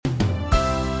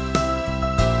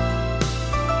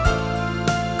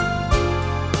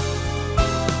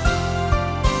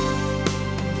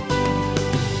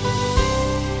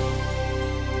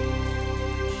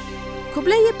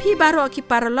พี่บารอคิ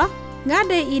ปารล็อกงา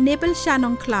เดอีเนเปิลชานอ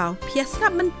งคลาวเพียสกั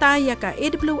บมันตายกะ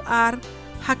AWR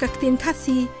ฮักตินคา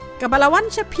ซีกับบาลาวัน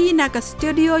ชะพีนากะสตู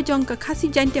ดิโอจงกะคาซี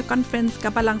จันเตียคอนเฟรนซ์กั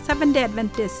บบาลัง7 Day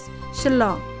Adventist ฉล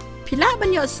องพิลาบัน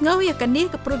ยอสงวยกันนี้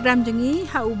กับโปรแกรมจงี้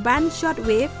ฮาอุบันช็อตเว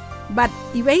ฟบัด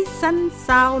อีเวซันซ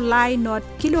าวไลน์นอต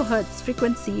กิโลเฮิรตซ์ฟรีเคว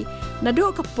นซีนาดู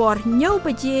กับปอร์เนียวป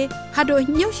ะเจฮาโด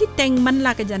เนียวชิเต็งมันล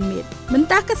ากะจันเม็ดมัน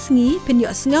ตากะสงีเป็นย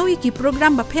อสงวยกีโปรแกร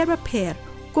มบะเพร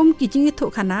กุมกิจิงทุ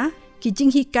ขนะกิจิง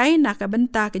ฮิไกนักบัน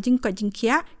ตากิจิงกอจิงเคี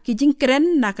ยกิจิงเกรน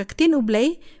นักกตินอุเบล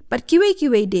ปัดกิเ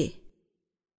วเด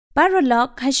บารล็อก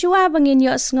ฮัชวาบังเงินย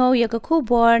อสงวยกะคู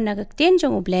บอร์นักกตินจ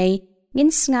งอุเบลงิน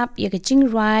สงับยกะจิง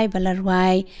ไรบาลารา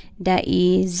ยดาอี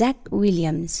แซควิลเลี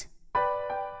ยมส์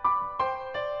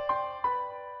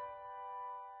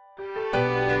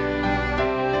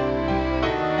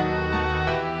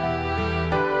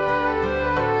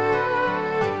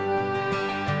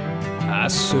I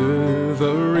serve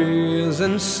a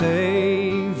risen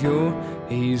Savior,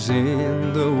 He's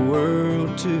in the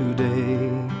world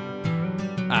today.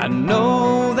 I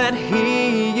know that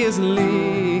He is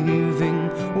living,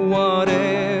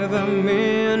 whatever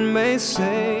men may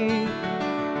say.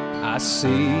 I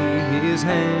see His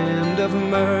hand of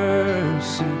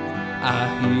mercy, I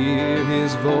hear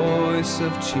His voice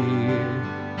of cheer.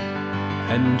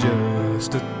 And just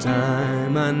the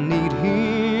time I need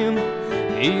Him,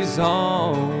 He's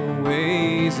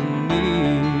always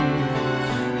near.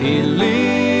 He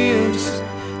lives,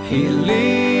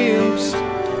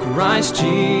 Christ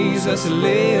Jesus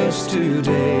lives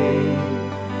today.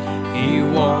 He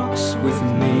walks with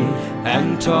me and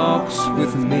talks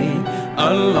with me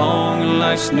along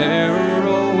life's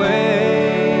narrow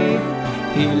way.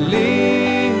 He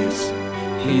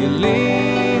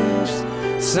lives,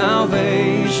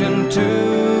 salvation to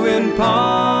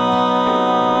impart.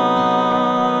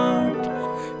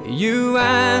 You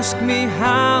ask me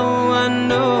how I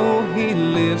know He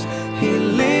lives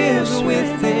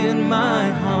within my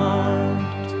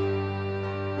heart.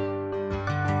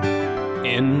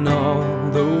 In all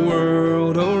the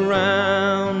world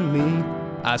around me,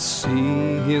 I see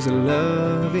His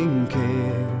loving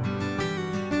care.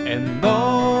 And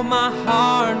though my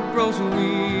heart grows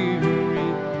weary,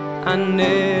 I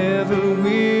never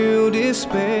will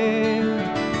despair.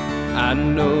 I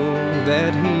know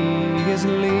that He is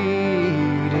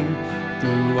leading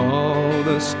through all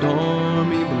the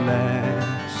stormy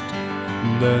blast.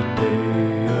 The day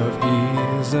of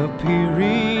His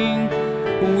appearing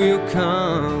will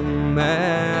come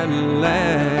at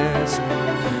last.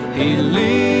 He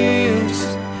lives,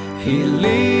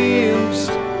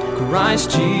 Christ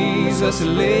Jesus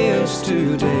lives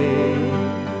today.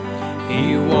 He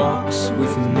walks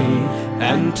with me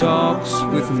and talks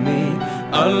with me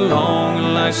along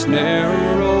life's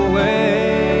narrow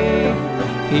way.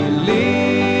 He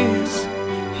lives,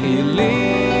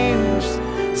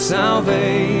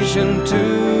 salvation to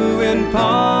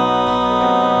impart.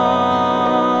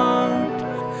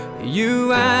 You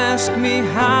ask me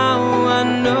how I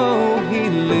know He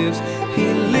lives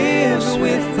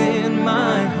within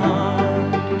my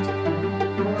heart.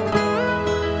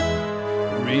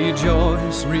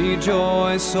 Rejoice,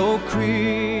 rejoice, O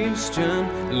Christian,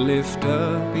 lift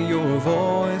up your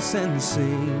voice and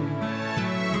sing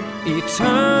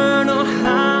eternal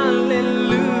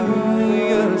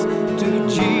hallelujahs to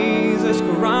Jesus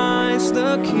Christ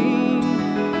the King,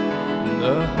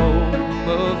 the hope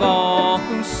of all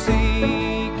who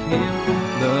seek Him,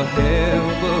 the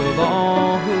help of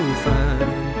all who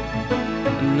find.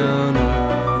 None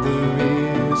other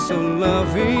is so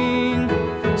loving,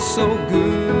 so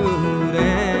good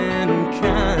and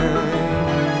kind.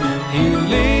 He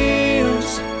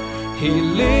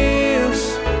lives,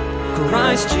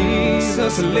 Christ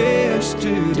Jesus lives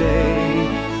today.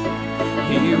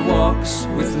 He walks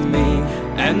with me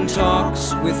and talks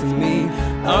with me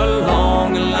along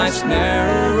life's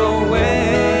narrow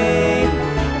way.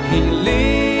 He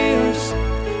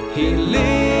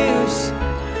lives,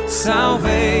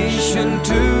 salvation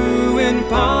to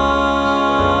impart.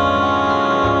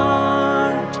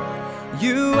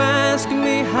 You ask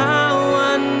me how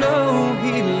I know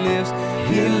He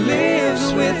lives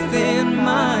within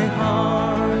my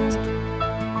heart.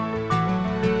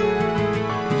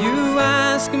 You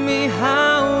ask me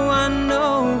how I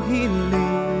know He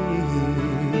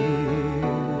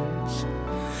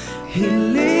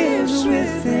lives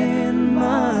within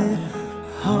my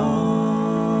heart.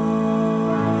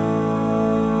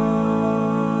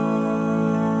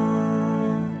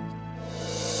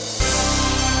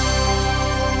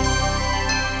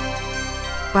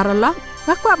 Para lock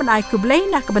ngakwa ban ai ku Blei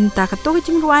nak ke benta ka to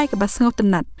jingruai ke bas ngau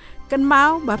tenat kan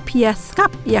mau ba pia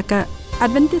skap ya ka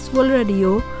Adventist World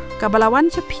Radio ka balawan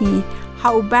chapi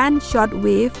how band short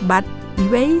wave but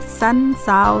iway sun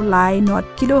sao lai not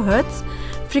kilohertz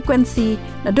frequency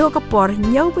na do ka por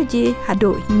nyau baje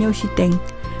hado nyau shiteng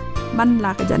man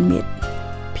la ka janmit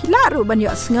pila ru ban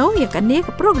yo ngau ya ka ne ka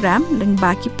program leng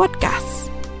ba ki podcast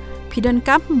pidon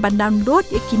kam ban download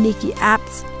ya kini ki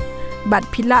apps bat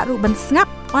pila ru ban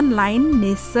ngap online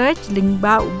ne search link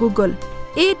ba Google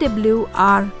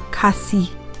AWR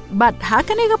Kasi bat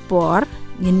hakane ka por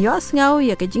ngin yo ngau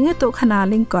ya ka jinga to khana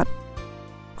lingkot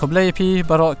ko Blei pi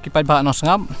baro ki pai ba no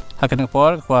ngap hakane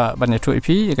por kwa ban tu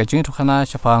pi ya ka jinga to khana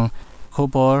chapang ko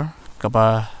bor ka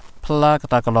ba pla ka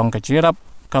ta kalong ka jirap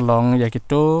kalong ya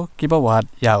kitu ki ba wat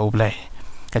ya u Blei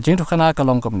ka jinga to khana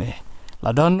kalong kom ne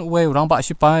ladon we rang ba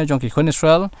sipai jong ki khon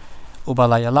Israel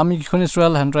ubala ya lami ki khon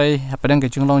Israel handrai hapadang ke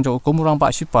jinglong jo kumurang ba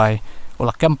sipai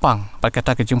ula kempang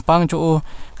pakata ke jimpang jo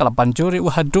kala banjuri u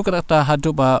hadu kata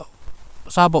hadu ba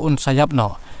sabo un sayap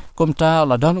no kumta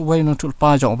ladon we no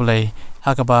tulpa jo Blei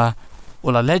hakaba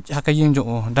ula lej hakayin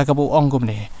jo dagabu ongum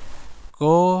ne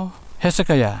ko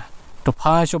hesekaya to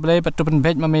pa jo Blei patu ben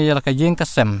bej mame ya kayin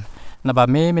kasem na ba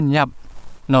me min yap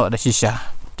no da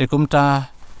shisha te kumta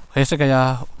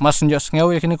hesekaya masun jo ngau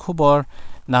yakini khubor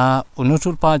na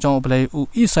unutul pa jong Blei u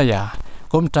isaya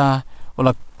kumta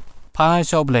ula pa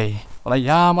jo Blei ula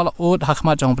ya mala ut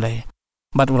hakma jong Blei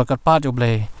bat ula kat pa jo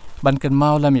Blei ban kan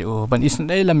mau lami u ban isn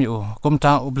dei lami u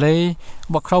kumta u Blei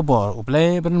ba crowbor u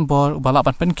Blei ban bor bala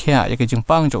ban pen khia ya ke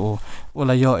jingpang jo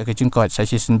ula yo ya ke jingkot sai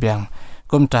sin biang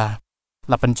kumta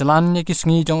la pan jalan ya ki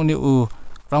sngi jong ni u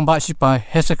rangba sipa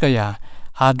hesekaya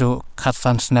hadu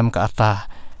khatsan snem ka ata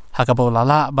hakabo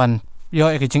lala ban yo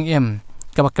ya ke jingim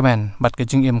kabakmen bat ke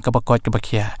jingim kabakot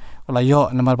kabakia ula yo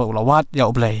namar ba ulawat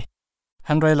ya Blei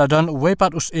handrai ladon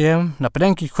wepat usem na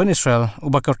pedengki khon Israel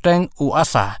ubakerteng u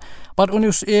asa pat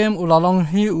uni usem ulalong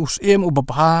hi usem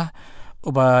ubabha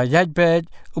uba yajbej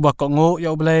uba kongo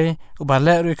ya Blei uba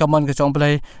leru kaman ke jong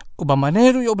Blei uba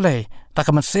maneru ya Blei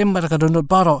takaman semba ka donot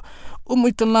baro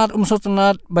itenat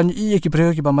sotenat ban i ki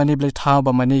breu ki ba mani Blei thau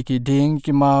ba mani ki ding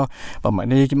ki ma ba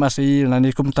mani ki masi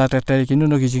nani kumta tete ki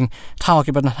nuno ki jing thau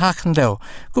ki ban ha khandeu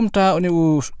kumta uni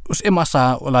usem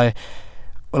asa ulai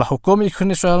ula hukum i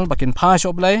khun Israel bakin pha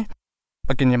jo Blei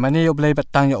bakin yamani yo Blei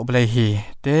batang yo Blei hi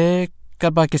te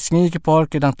karba ki sngi ki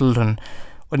por ki dang tulun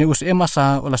uni usem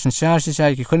asa ula sinsiar si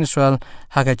sai ki khun Israel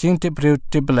haga jing te breu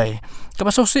te Blei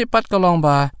ka so si pat kalong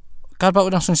ba karba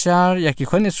udang sinsiar ya ki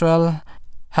khun Israel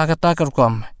hakata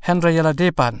karkom henry yala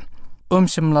depan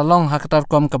sim la long hakata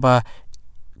kom kaba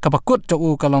kut to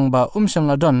u kalong ba sim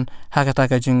la don hakata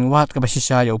ka jing wat ka ba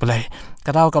sisa yo Blei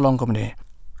kadaw kalong kom ne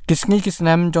kisngi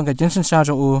kisnam jong ka jinsen sha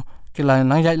jo kila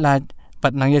nang yai la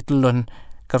pat nang yet lon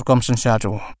karkom sen sha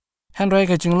jo henry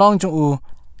ka jing long jo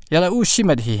yala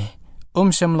shimat hi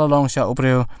sim la long sha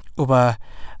ubreu uba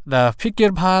da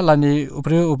fikir bha lani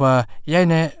ubreu uba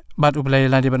yaine bat Blei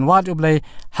lani ban wat Blei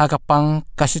hakapang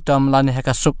kasitam lani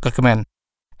hakasup kakemen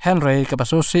henry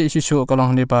kapasusi sisu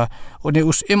kolong ni ba uni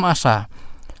usim asa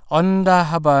onda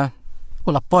haba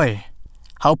ulapoi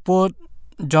hauput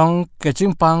jong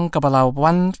kejimpang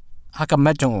kapalawan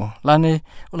hakamet jong lani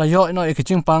ulayo no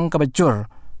kejimpang kabajur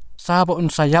sabo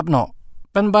un sayap no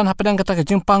penban hapadang kata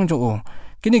kejimpang jo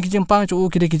kini kejimpang jo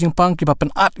kini kejimpang ki ba pen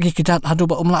at ki kijat hadu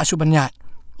ba umla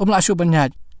su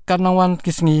banyat karena wan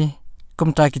kisngi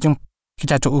kumta kijung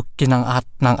kita tu kinang at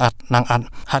nang at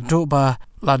hadu ba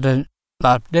lade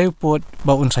put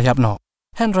ba un sayap no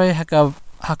henry haka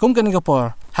hakum kan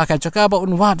gapor haka jaka ba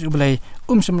un wat Blei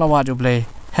sim lawat Blei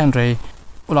henry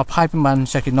ula phai pman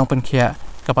sakin nong pen khia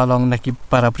kapalong naki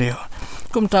para brio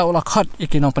kumta ula khat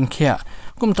ikin nong pen khia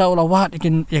kumta ula wat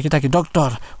ikin ya kita ki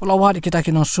doktor ula wat kita ki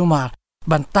nong sumar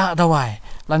banta dawai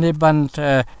lani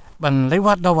ban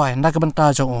lewat dawai nak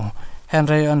banta jong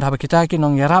henry on haba kita ki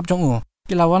nong yarap jong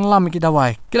kila wan lam ki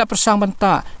dawai kila persang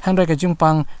banta henry ka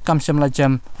jingpang kamsem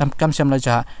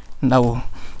laja nau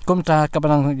kumta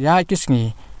kabanang ya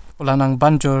kisngi ulanang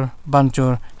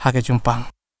banjur haka jingpang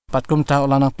pat kumta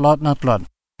ulanang plot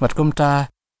pat kumta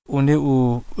uni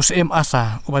usem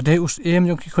asa ubade usem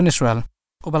jong ki khon Israel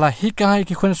ubala hikai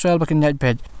ki khon Israel bakin nyat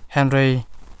bej henry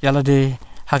yalade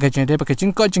haka jende bakin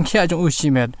jingko jingkhia jong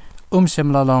usimet sem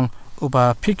lalong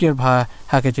uba pikir bha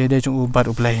haka jede jong ubat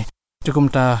Blei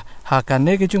Jukumta haka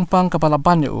nege jingpang kapala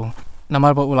ban yo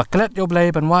namar ba ula klet yo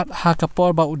Blei ban wat haka por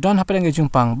ba udan hapadang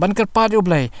jingpang ban kerpat yo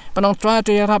Blei panong try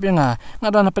to yarap yanga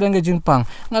ngadon hapadang jingpang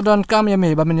ngadon kam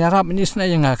yame ba menyarap nisna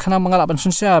yanga khana mangalap ban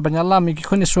sunsia ban yalam ki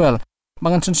khun Israel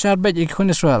bangan sunsiar bej ki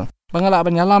khun Israel bangala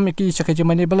banyalam iki saka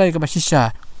jemani Blei ka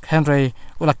basisha Henry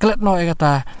ula klet no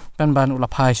kata ban ula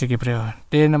phai sigi brio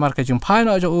te namar ka jung phai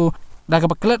no jo da ka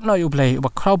klet no yu Blei ba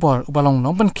crowbor ubalong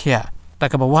no ban khia da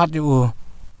ka ba wat yu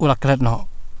ula klet no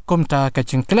kumta ka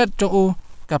jing klet jo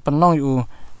ka panlong yu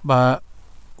ba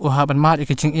uha ban mat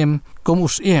ka jing im kum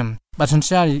us im ba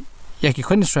sansa ya ki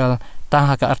khon Israel ta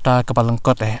ha ka arta ka balang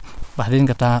kote ba din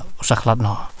kata usaklat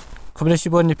no khobele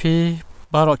sibon ni phi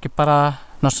baro ki para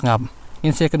nosngam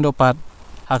in second opat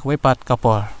hak wepat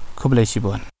kapor khobele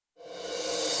sibon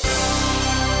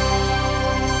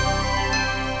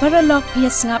Paralog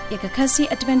piasngap yakakasi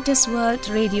Adventist World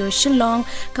Radio Shillong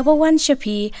kabawan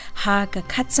shapi ha ka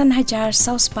khatsan hajar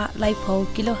sauspa laipo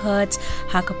kilohertz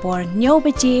ha kapor nyaw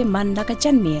beje man laka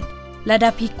janmit lada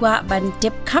pikwa ban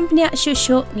tip company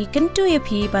shusho ni kentu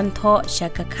yapi ban tho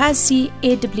shakakasi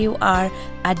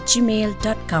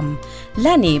awr@gmail.com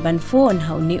lani ban phone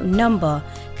hau ni number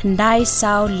khandai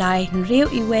sao lai nriu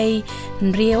iway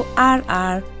nriu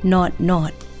rr not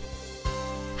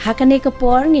hakane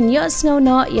kapor ngin yos ngau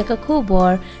no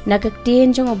yakakubor nakaktin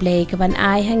jong Blei kaban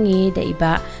ai hangi da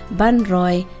iba ban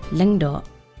roy lengdo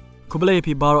kublei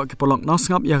pi barok ki polong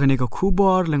nosngap yakane ka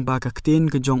khubor lengba ka ktin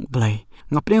ka jong Blei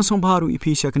ngapreng song baru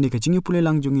ipi sakane ka jingi pule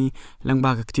lang jungi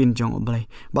lengba ka ktin jong Blei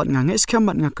bat nga nge scam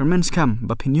bat nga kermen scam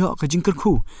ba pinyo ka jingker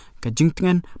khu ka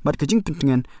jingtengan bat ka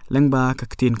jingpentengan lengba ka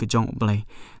ktin ka jong Blei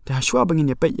ta shwa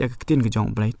bangin ya pe ya ka ktin ka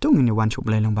jong Blei tungin ni wan chu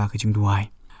Blei lengba ka jing duai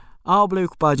Aw Blei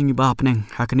ku pa jingi ba pneng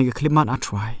hakane ka klimat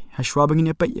atrai ha shwa bangin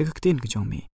ya pe ya ka ktin ka jong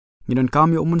me ngidon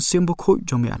kam yo mun simbo khu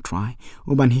jong me atrai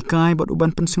uban hikai bat uban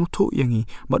pensing thu yangi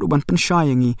bat uban pensha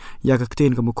yangi ya ka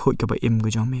ktin ka mu khu ka ba im ka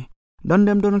jong me dan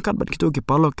dem don kat bat kitu ki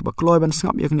palok ki ba kloi ban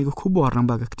sngap yakni ka khubor rang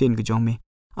ba ka ktin ka jong me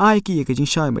ai ki ka jing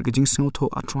shai bat ka jing sing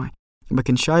thu atrai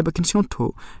bakin shai bakin sing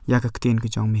thu ya ka ktin ka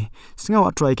jong me singaw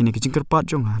atrai ki ni ka jing kerpat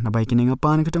jong ha na bai ki nga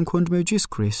pan ka tang khun me Jesus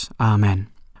Christ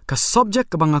amen ka subject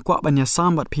ka banga kwa banya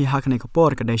sambat phi hakne ka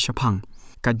por ka dai shaphang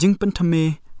ka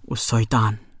jingpynthame U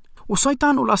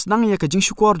Soitan ulas dang ya ka jing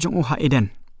shukor jong u ha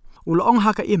eden ulong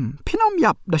ha ka im phinom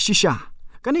yap da shisha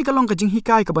kani kalong ka jing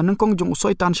hikai ka banang kong jong U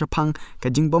Soitan shaphang ka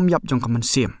jing bom yap jong ka man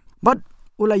sim but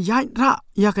ula yai ra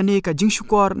ya kani ka jing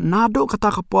shukor nado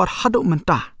kata ka por hado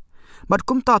mentah but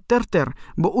kumta terter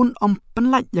bo un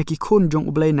penlat ya ki khun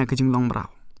jong Blei na ka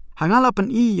jinglongmraw hangala pen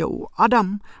i ya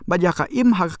Adam bat ya ka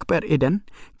im ha ka per eden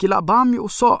kila bam yu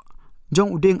so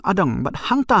jong udeng adang bat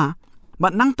hangta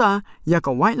bat nangta ya ka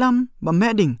waitlam ba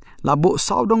meding la bo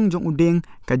saudong jong udeng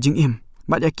ka jingim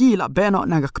bat ya ki la beno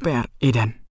na ka per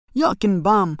eden ya kin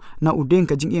bam na udeng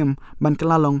ka jingim ban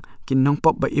kelalong kin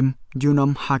nongpop ba im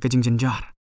junom ha ka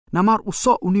jingjenjar namar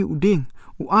uso uni udeng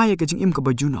u aya ka jingim ka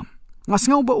ba junom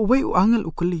ngasngau ba uwe u angel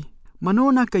ukuli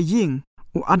manona ka ying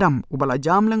U Adam u bala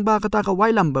jam lang ba kata ka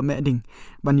waitlam ba meding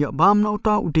ban yo bam na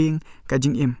uta uding ka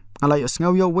jingim alay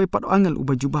asngau yo we pat angel u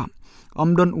bajuba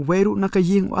omdon u weru na ka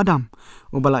ying u Adam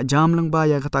u bala jam lang ba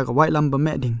ya kata ka waitlam ba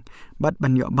meding bat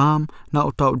ban yo bam na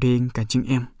uta uding ka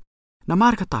jingim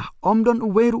namar kata omdon u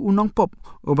weru u nongpop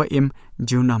u ba im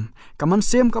junam kaman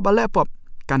sem ka ba lepop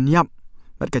kan yap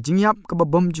bat ka jingyap ka ba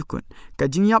bom jukun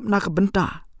ka jingyap na ka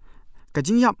benta ka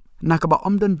jingyap na ka ba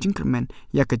omdon jingkermen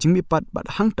ya ka jingmipat bat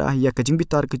hangta ya ka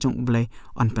jingbitar ka jong Blei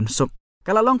on pensuk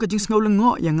kalalong ka jing sngaw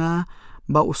lengo yanga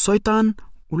ba U Soitan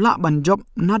ula ban job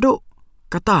nado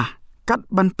kata kat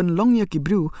ban penlong ya ki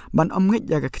bru ban omngit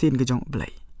ya ka ktin ka jong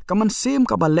Blei kaman sem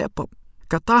ka ba lepop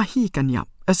kata hi kan yap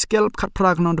eskel khat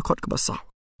prag non de khot ka ba saw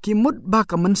ki mut ba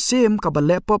kaman sem ka ba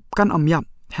lepop kan yap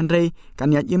Henry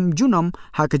kan ya im junom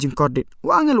ha ka jing kordit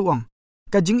wa angel wong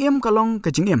ka jing im kalong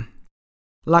ka jing im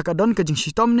la ka don ka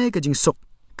jingshitom ne ka jing sok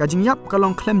ka jing yap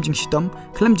kalong klem jingshitom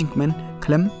klem jingmen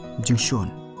klem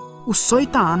jingshon U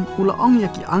Soitan ula ong ya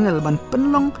ki angel ban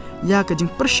penlong ya ka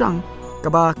jing persang ka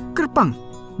ba kerpang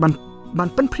ban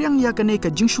penpriang ya ka ne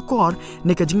ka jing shukor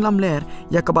ne ka jing lamler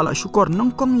ya ka bala shukor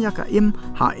nongkong ya ka im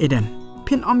ha eden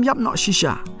pin yap no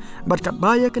shisha bat kat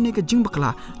ba ya ka ne ka jing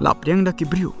bakla la priang da ki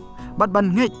briu bat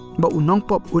ban ngej ba u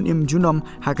nongpop un im junom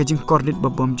ha ka jing kordit ba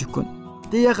bom jukun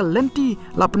dia ka lenti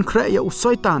lapen kre ya U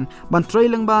Soitan ban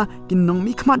trailing ba kin nong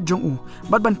mi khmat jong u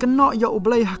bat ban kenno ya U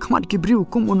Blei ha khmat ki briu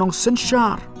kum unong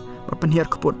senshar ba penhiar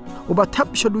kaput u ba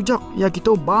thap shadujak ya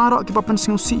kito baro ki papan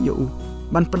singsi ya u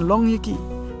ban penlong ya ki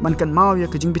ban kan mau ya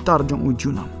ka jing bitar jong u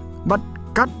junam bat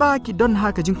kat ba ki don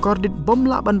ha ka jing kordit bom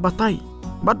la ban batai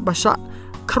bat basha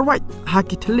khrwait ha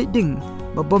ki thliding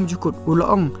ba bom jukut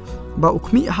ulaong ba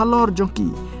ukmi halor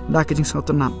jongki da ka jing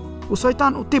sautanam U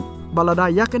Soitan utip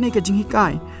balada yakane ka jing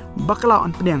hikai bakla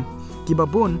on pedang ki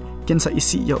babun ken sa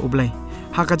isi ya U Blei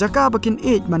ha ka jaka bakin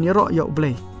ej man yaro ya U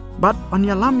Blei bat on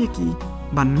ya lam yaki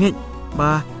ban ngej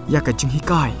ba ya ka jing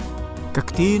hikai ka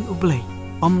ktin U Blei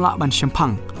omla ban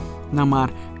shempang namar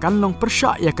kanlong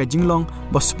persya ya ka jinglong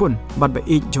baspun bat ba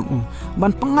ej jong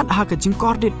ban pangat ha ka jing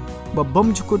kordit ba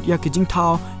bom jukut ya ka jing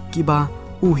thao kiba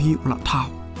uhi ula thao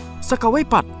sakawai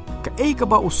pat ka ka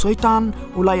ba usoitan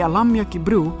ulai alam ya ki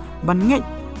bru ban ngej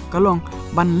kalong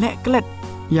ban le klet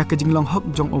ya ka jinglong hok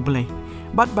jong Blei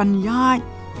bat ban yai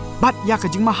bat ya ka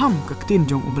jing maham ka tin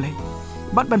jong Blei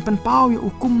bat ban pen pau ya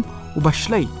ukum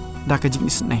ubashlei da ka jing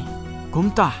isnei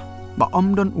kumta ba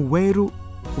omdon uweru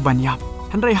uban yap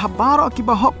handrai habaro ki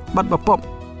ba hok bat ba pop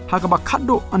ha ka ba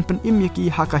khaddo an pen im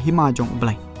ki ha ka hima jong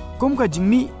Blei kum ka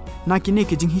jingmi na kini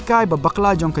ki jing hikai ba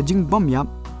bakla jong ka jing bom yap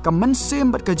ka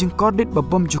mensem bat ka jing kordit ba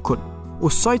bom jukut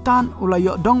usoitan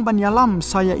ulayo dong ban yalam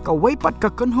saya ka weipat ka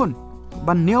kynhun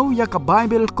ban neu ya ka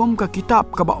Bible kum ka kitab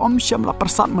ka ba om syam la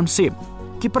persat mensem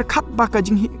ki perkhat ba ka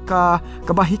jing ka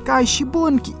ba hikai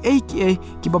shibun ki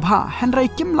ki babha henrai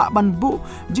kim la ban bu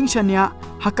jing shania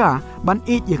haka ban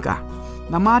ya ka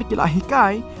namar ki la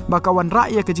hikai ba ka wan ra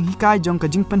ya ka jing hikai jong ka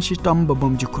jingpynshitom ba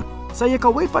bom jukut saya ka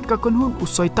weipat ka kynhun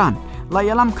usoitan la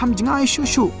yalam kham jingai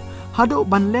shushu hado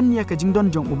ban len ya ka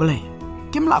jingdon jong Blei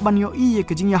kim la ban yo ya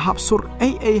ka jing ya hapsur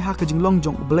ha ka jinglong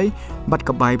jong Blei bat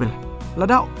ka Bible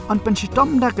ladau an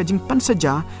pynjitom da ka jing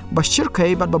pensaja bashir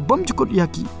kai bat bom jukut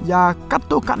yaki ya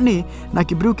katto katne na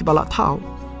ki bru ki bala thau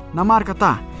namar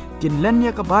kata kin len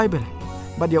ya ka Bible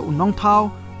bat ya unong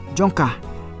thau jongka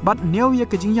bat neu ya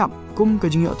ka jing yap kum ka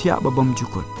jing yo thia ba bom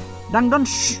jukut dang don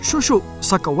shushu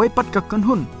sakawai pat ka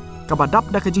kynhun ka badap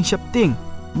da ka jing shapting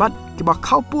bat ki ba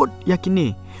khawput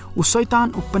yakini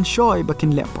usoitan upan shoy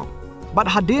bakin laptop bat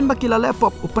hadin bakila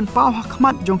laptop upan pau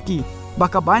hakmat jongki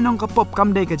baka bainong ka pop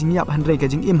kam dei ka jing yap handrei ka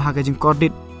jing im ha ka jing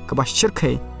kordit ka ba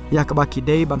shirkhe ya ka ba ki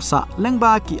dei bamsa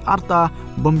lengba ki arta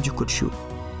bom jukut shu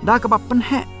da ka ba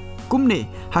penhe kumne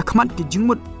hakmat ki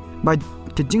jingmut ba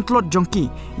ki jingklot jongki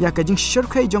ya ka jing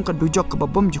shirkhe jong ka dujok ka ba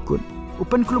bom jukut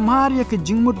upan klumar ya ka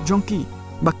jingmut jongki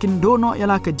bakin dono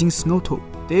yala ka jing snotho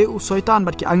te usoitan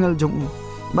bat ki angel jong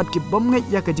bat ki bom ngai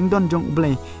ya ka jingdon jong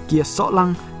Blei ki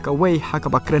solang ka wei ha ka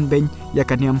ba kren ben ya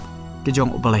ka niam ki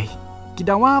jong Blei ki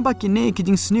dawa ba ki ne ki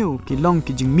jing snew ki long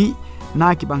ki jing mi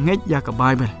na ki ba ngai ya ka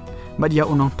Bible bat ya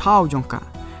unong thau jong ka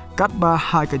kat ba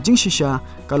ha ka jing shisha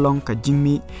ka long ka jing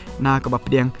mi na ka ba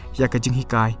pdeng ya ka jing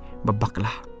hikai ba bakla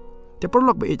te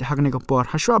prolog ba ha ka ne ka por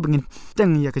ha shwa bingin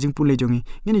teng ya ka jing pule jongi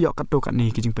ngini yo ka to ka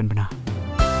ne ki jing pen bana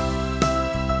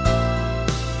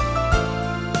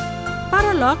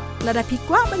paralog lada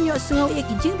pikwa banyo sungau e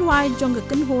ki jing ruai jong ka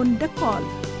kynhun de kol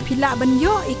pila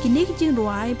banyo e ki ne ki jing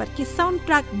ruai bat ki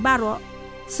soundtrack baro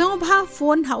song bha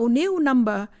phone ha uneu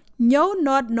number nyo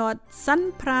not san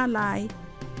pra lai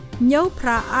nyo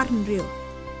pra arnrio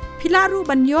pila ru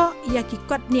banyo ya ki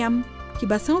kot niam ki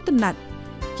ba song tanat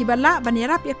ki bala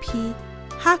banirap ya phi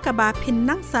ha ka ba phin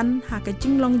nang san ha ka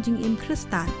jinglong jingim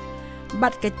kristan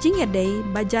bat ka jing ya dei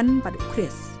bajan bat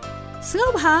kris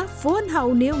song bha phone ha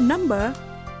uneu number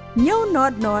nyo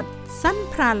not san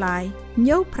pra lai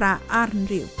nyo pra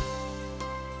arnrio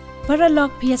Paralog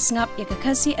pias ngap ya ka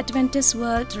kasi Adventist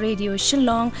World Radio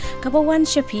Shillong kabawan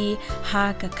shapi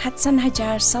ha ka khatsan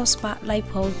hajar sauspa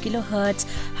laipol kilohertz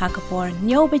ha ka por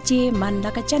nyo beje man la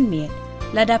ka chanmi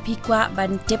lada pikwa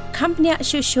ban tip company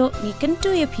shushu ni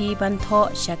kentu ya pi ban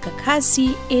tho sha ka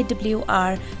kasi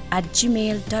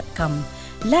awr@gmail.com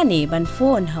lani ban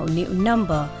phone ha ni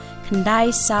number khandai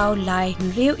sao lai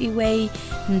riu iway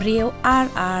riu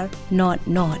not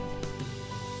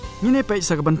ngine pe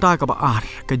sa ka banta ka ba ar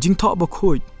ka jing tho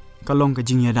bakhuid ka long ka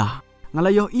jing yada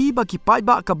ngalayo i ba ki pai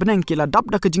ba ka beneng ki la dap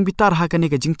da ka jing bitar ha ka ne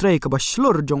ka jing trei ka ba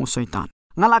shlur jong usoitan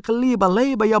ngala kali ba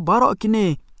lei ba ya baro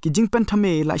kine ki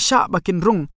jingpynthame la sha ba kin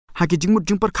rung ha ki jingmut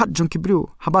jing par khat jong ki bru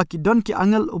ha ba ki don ki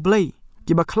angel Blei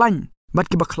ki ba khlan bat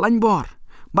ki ba khlan bor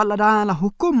balada la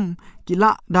hukum ki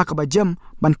la da ka ba jam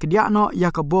ban kdia no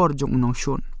ya ka bor jong unong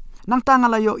shun nang ta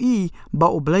ngalayo i ba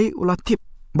Blei ula tip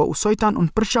ba usoitan un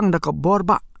persyang da ka bor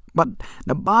ba bat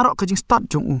da barok ka jing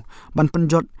start jong ban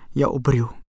pynjot ya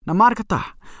ubriu namar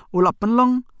kata ula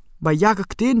penlong ba ya ka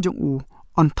ktin jong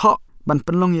on tho ban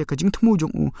penlong ya ka jing thmu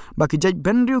jong ba ki jaj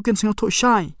benriu ken sing tho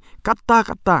shai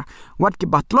kata wat ki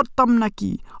batlot tam na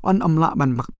ki on amla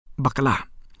ban bakala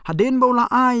haden ba ula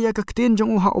ai ya ka ktin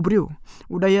jong ha ubriu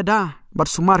udaya da bat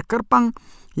sumar kerpang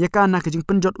ya ka na ka jing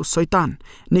pynjot usoitan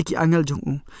ne ki angel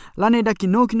jong lane da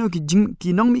ki no ki jing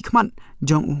ki nong mi khman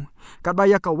jong kat ba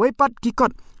ya ka weipat ki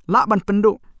kot la ban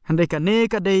pendu handai ka ne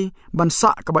ka dei ban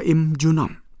sa ka ba im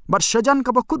junom bat shajan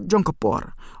ka ba kut jong ka por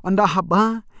anda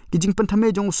haba ki jingpynthame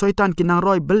jong usoitan ki nang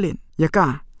roi belin yaka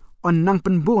on nang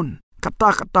penbun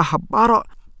kata habaro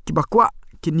ki bakwa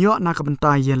ki nyo na ka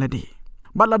benta yeladi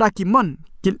balada ki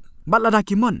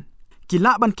mon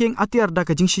kila ban keng atiar da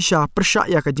ka jing shisha persha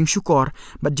ya ka jing shukor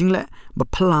bat jingle ba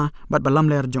phla bat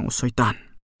balam ler jong U Soitan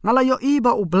ngala yo I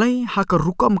ba U Blei ha ka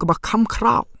rukom ka ba kham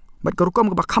khrau bat ka rukom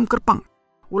ka ba kham kerpang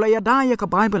ulaya da ya ka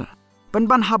Bible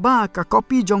ban haba ka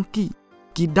copy jong ki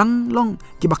dang long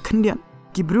ki ba khendian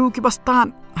ki bru ki ba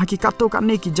stan hakikato ka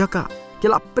ne ki jaka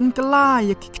kila pen kala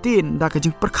ya ki tin da ka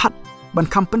jing perkhat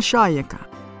ban kham pen sha ya ka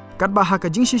kat ba ha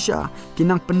ka jing shisha ki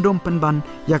nang pendom penban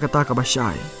ya kata ka ba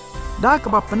shai da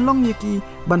ka ba penlong ya ki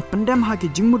ban pendem ha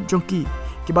ki jingmut jong ki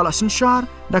bala sinshar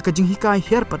da ka jing hikai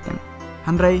her pateng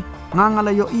hanrei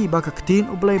ngangala yo I ba ka tin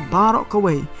U Blei barok ka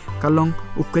wei kalong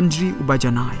U kendri U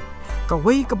bajanai ka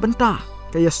wei ka benta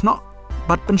ka yasno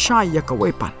bat penshai ya ka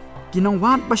wei pan kinong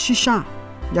wat ba shisha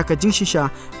ya ka jing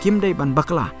shisha kim dei ban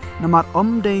bakla namar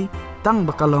om dei tang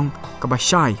bakalong ka ba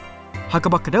shai ha ka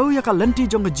ba kadau ya ka lenti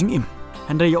jong ka jingim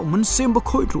hanrei yo mun sem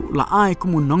bakhuid ru la ai ku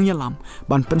mun nong yalam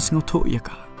ban pen singo tho ya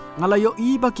ka ngala yo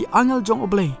I ba ki angel jong U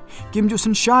Blei kim ju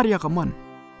sinshar ya ka man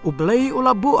U Blei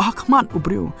ula bu hakmat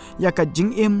ubriu ya ka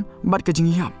jingim bat ka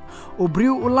jingyam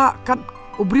ubriu ula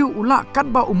kat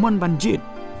ba umon banjit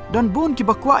dan bun ki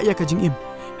bakwa ya ka jingim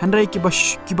handrai ki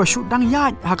bashu dang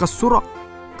ya ha ka surok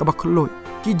ka bakloi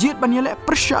ki jit ban yele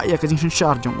persha ya ka jing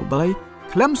shar jong U Blei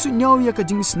klam su nyaw ya ka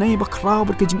jing snei ba kraw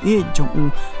bat ka jing e jong U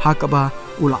ha ka ba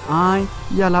ula ai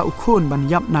ya la ukhon ban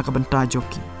yap na ka banta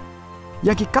joki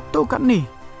ya ki katto kat ni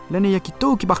lene ya ki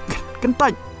to ki bak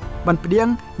kentai ban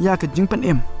pediang ya ke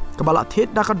jingpynthame kabala thet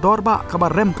da ka dorba ka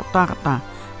ba rem kata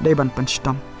dai ban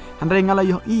pynjitom hanrei ngala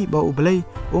yo I ba U Blei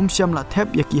syam la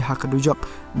thep ya ki ha ka dujok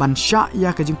ban sha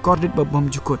ya ke jing kordit ba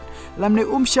bom jukut lamne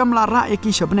syam la ra ya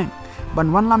ki shabneng ban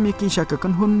wanlam ya ki sha ka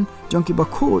kynhun jong ki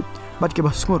bakhuid bat ki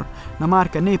basngur namar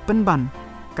ka ne penban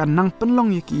kan nang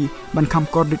penlong ya ki ban kham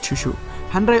kordit shushu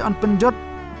hanrei on pynjot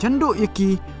jandu ya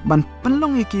ki ban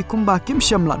penlong ya ki kumba kim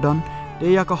syam la don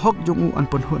de ya ka hok jong U an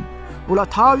penhun ula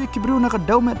thau ya ki bru na ka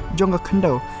daumet jong ka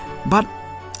khandau bat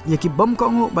ya ki bom ko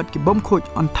ngu bat ki bom khoj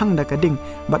on thang da ka ding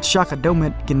bat sha ka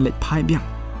daumet kin let phai biang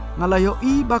ngala yo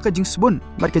I ba ka jing subun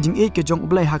bat ka jing e ke jong U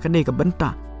Blei ha ka ne ka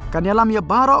benta kan yalam ya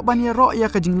baro ban ya ro ya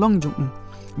ka jinglong jong U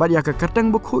bat ya ka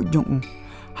kerteng bakhuid jong U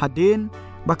hadin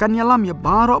bakan yalam ya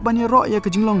baro ban ya ro ya ka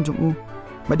jinglong jong U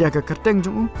bat ya ka kerteng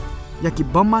jong U ya ki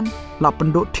boman la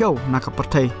pendok thiau na ka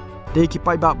perthai de ki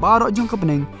pai ba baro jong ka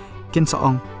beneng kin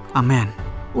saong amen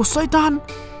U Soitan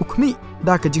ukmi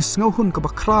da ka jing sngo hun ka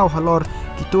ba kraw halor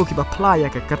ki to ki ba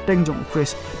playa ka kerteng jong U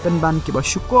Kris dan ban ki ba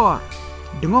shukor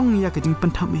dengong ya ka jing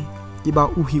penthame ki ba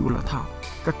uhi ula thau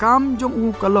ka kam jong U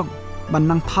kalong ban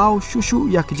nang thau shushu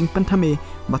ya ka jing penthame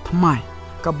ba thamai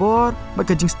ka bor ba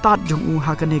ka jing start jong U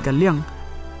ha ka ne ka liang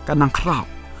ka nang kraw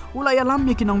ula ya lam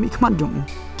ya ki nong mi khman jong U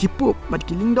ki pup bat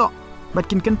ki lingdo bat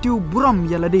kin kentiu buram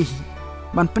ya ladehi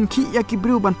ban penki ya ki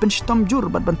bru ban pynjitom jur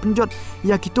ban pynjot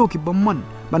ya ki to ki bomon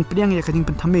ban priang ya ka jing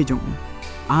penthame jong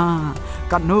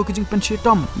kat no ka jing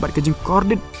pynshitom bat ka jing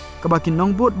kordit ka ba ki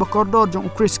nongbot ba kordor jong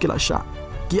U Kris kila sha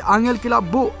ki angel kila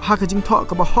bu ha ka jing tho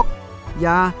ka ba hok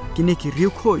ya ki ne ki riu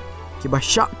khoi ki ba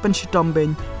sha pynjitom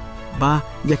ben ba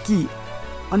ya ki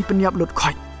an penyap lot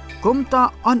khoi komta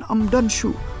an amdan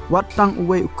shu wat tang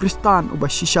uwe U Kristan u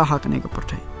ba shisha ha ka ne ka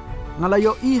perthai ngala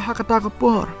yo I ha kata ka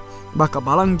por ba ka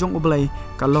balang jong U Blei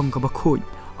kalong ka bakhuid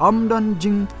amdan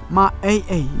jing ma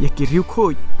ya ki riu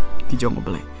khoi ki jong U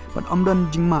Blei ban amdan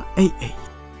jing ma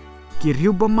ki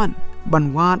riu baman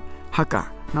ban wat haka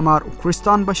namar U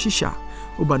Kristan ba shisha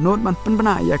u banot man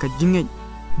penbana ya ka jingai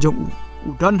jong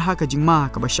U dan ha ka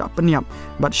jingma ka ba sha penyap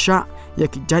bat sha ya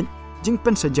ki jaj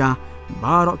jingpen saja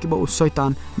barok ki ba U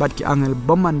Soitan bat ki angel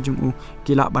baman jong U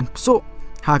kila ban pso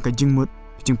ha ka jingmut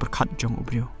jing perkhat jong U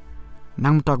brio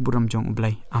nang tak buram jong U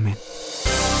Blei amen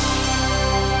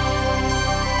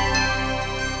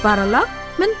Paralog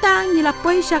mentang nila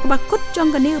poi syak bakut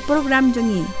jong kani program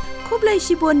jongi kublai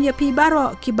sibon ya pi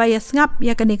baro ki bayas ngap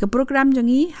ya kani ke program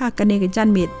jongi ha kani ke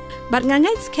janmit bat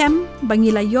ngangai scam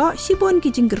bangila yo sibon ki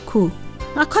jinggerku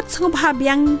ngakot sngop ha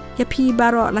biang ya pi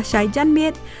baro la shai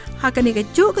janmit ha kani ke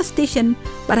ju ke station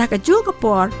bar ha ke ju ke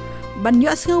por ban yo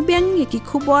sngop biang ya ki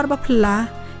khubor ba phla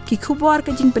ki khubor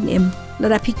ke jingpynthame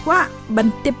la pi kwa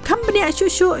ban tip company shu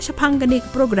shapang kani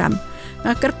program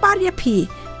ngakerpar ya pi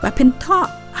ba pintho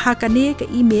ha kani ke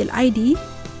email ID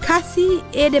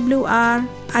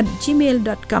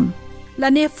kasi@awr@gmail.com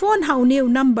lane phone hau new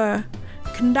number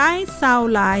kandai sau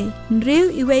lai rew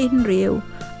iwe rew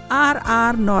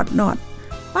rr not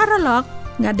paralog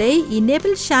ngadei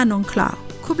enable shanong kla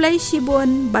kublai shibon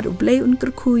bat ublai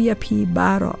unkerku ya pi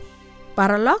baro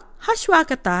paralog haswa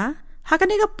kata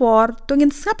hakane ka por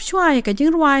tungin sap shwai ka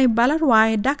jingruai balarwai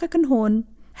daka kynhun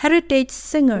heritage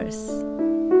singers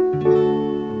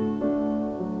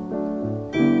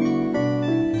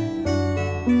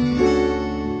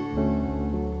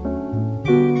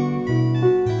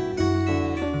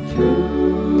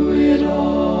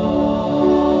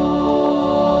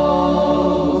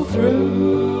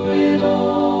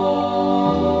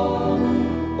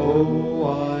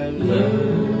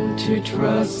learned to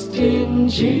trust in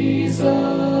Jesus,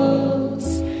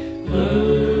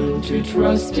 learned to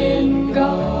trust in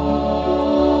God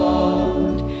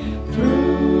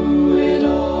through it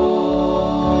all,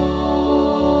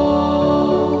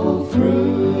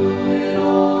 through it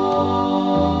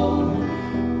all.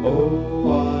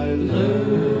 Oh, I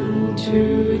learned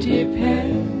to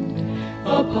depend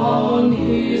upon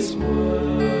His word.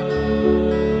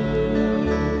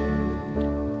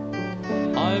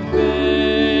 I've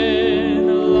been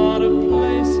a lot of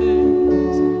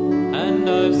places, and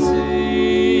I've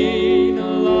seen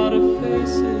a lot of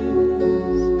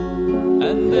faces,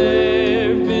 and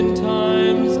there've been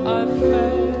times I've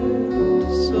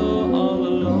felt so all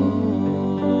alone.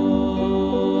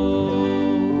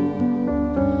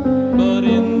 But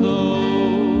in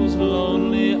those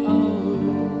lonely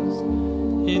hours,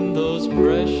 in those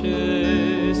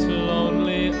precious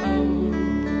lonely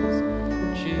hours,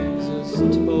 Jesus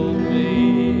told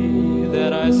me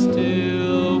that I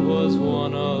still was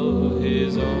one of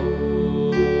His own.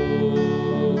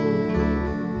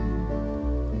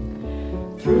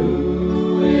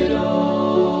 Through it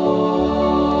all,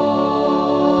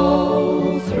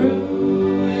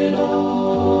 through it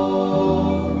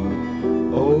all,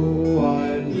 oh,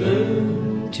 I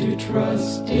learned to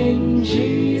trust in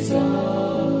Jesus,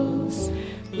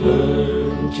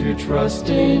 learned to trust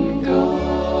in God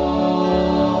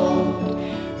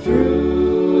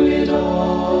through it all,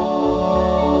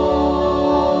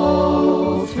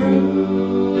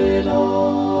 through it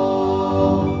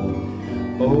all.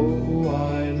 Oh,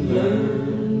 I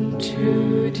learned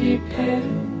to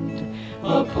depend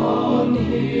upon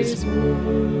His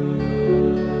word.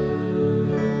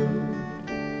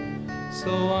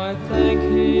 So I thank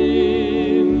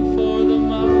Him for the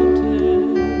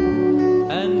mountain,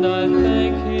 and I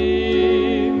thank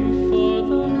Him for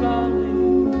the valley,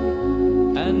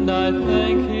 and I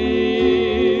thank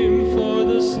Him for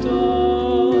the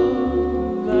storm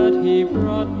that He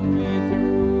brought me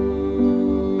through.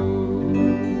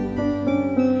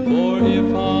 For if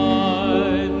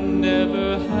I'd never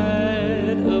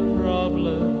had a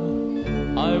problem,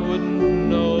 I wouldn't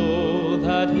know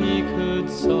that He could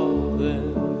solve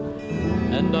them,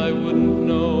 and I wouldn't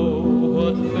know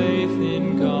what faith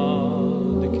in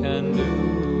God can do.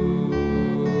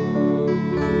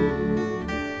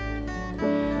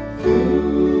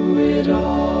 Through it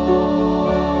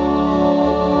all,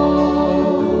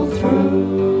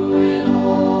 through it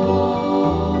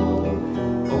all,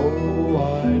 oh,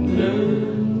 I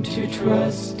learned to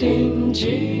trust in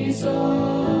Jesus,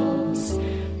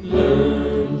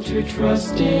 learned to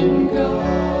trust in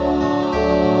God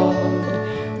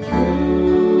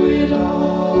through it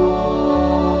all,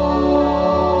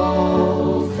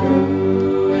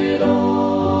 through it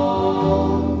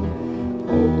all.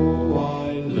 Oh,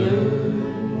 I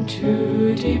learned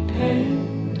to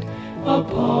depend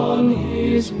upon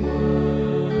His word.